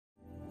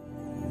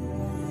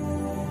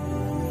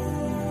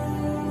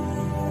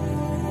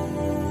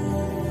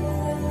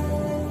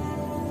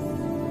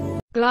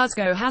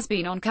Glasgow has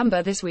been on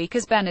Cumber this week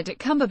as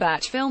Benedict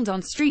Cumberbatch filmed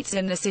on streets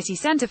in the city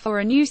centre for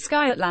a new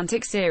Sky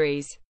Atlantic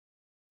series.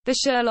 The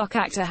Sherlock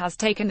actor has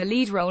taken the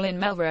lead role in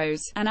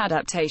Melrose, an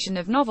adaptation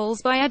of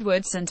novels by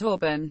Edward St.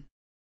 Auburn.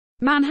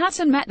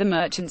 Manhattan met the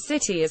merchant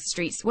city as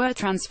streets were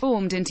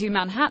transformed into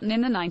Manhattan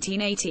in the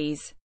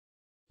 1980s.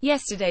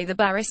 Yesterday the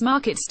Paris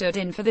market stood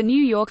in for the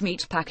New York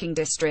meatpacking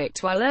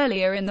district, while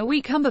earlier in the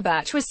week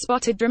Cumberbatch was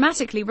spotted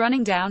dramatically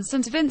running down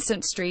St.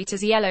 Vincent Street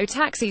as yellow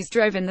taxis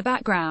drove in the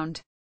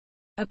background.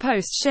 A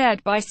post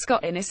shared by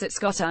Scott Innes at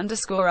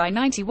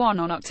Scott_I91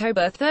 on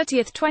October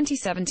 30,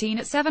 2017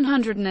 at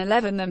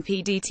 7:11 am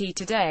PDT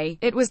today,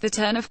 it was the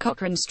turn of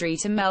Cochrane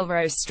Street and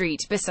Melrose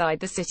Street beside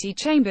the city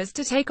chambers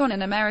to take on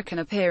an American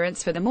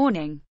appearance for the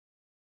morning.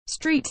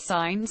 Street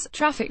signs,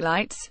 traffic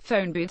lights,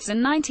 phone booths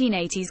and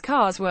 1980s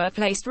cars were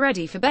placed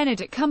ready for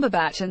Benedict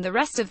Cumberbatch and the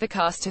rest of the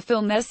cast to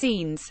film their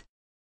scenes.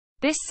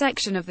 This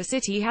section of the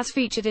city has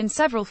featured in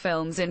several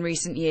films in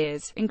recent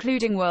years,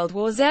 including World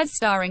War Z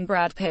starring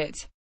Brad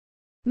Pitt.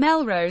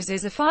 Melrose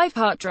is a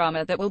 5-part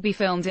drama that will be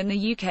filmed in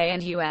the UK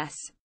and US.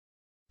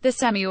 The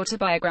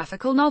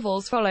semi-autobiographical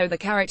novels follow the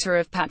character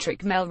of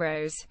Patrick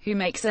Melrose, who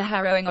makes a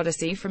harrowing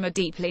odyssey from a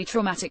deeply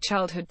traumatic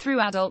childhood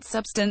through adult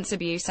substance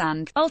abuse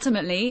and,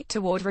 ultimately,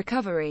 toward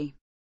recovery.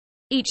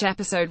 Each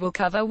episode will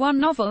cover one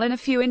novel and a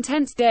few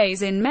intense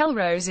days in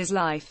Melrose's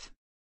life.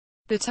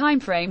 The time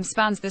frame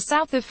spans the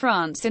south of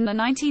France in the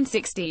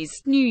 1960s,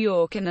 New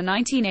York in the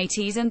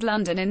 1980s and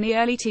London in the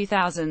early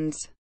 2000s.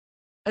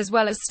 As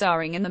well as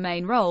starring in the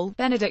main role,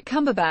 Benedict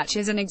Cumberbatch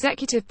is an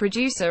executive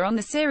producer on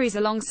the series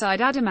alongside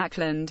Adam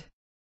Ackland.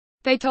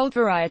 They told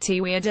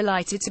Variety, "We are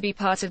delighted to be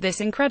part of this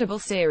incredible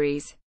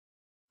series.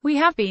 We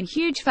have been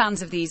huge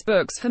fans of these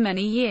books for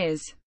many years.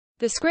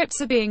 The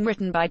scripts are being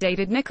written by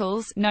David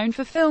Nichols, known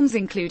for films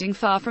including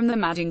Far From the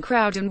Madding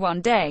Crowd and One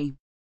Day.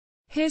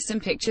 Here's some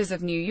pictures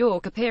of New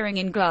York appearing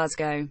in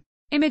Glasgow.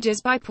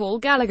 Images by Paul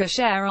Gallagher.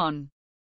 Share on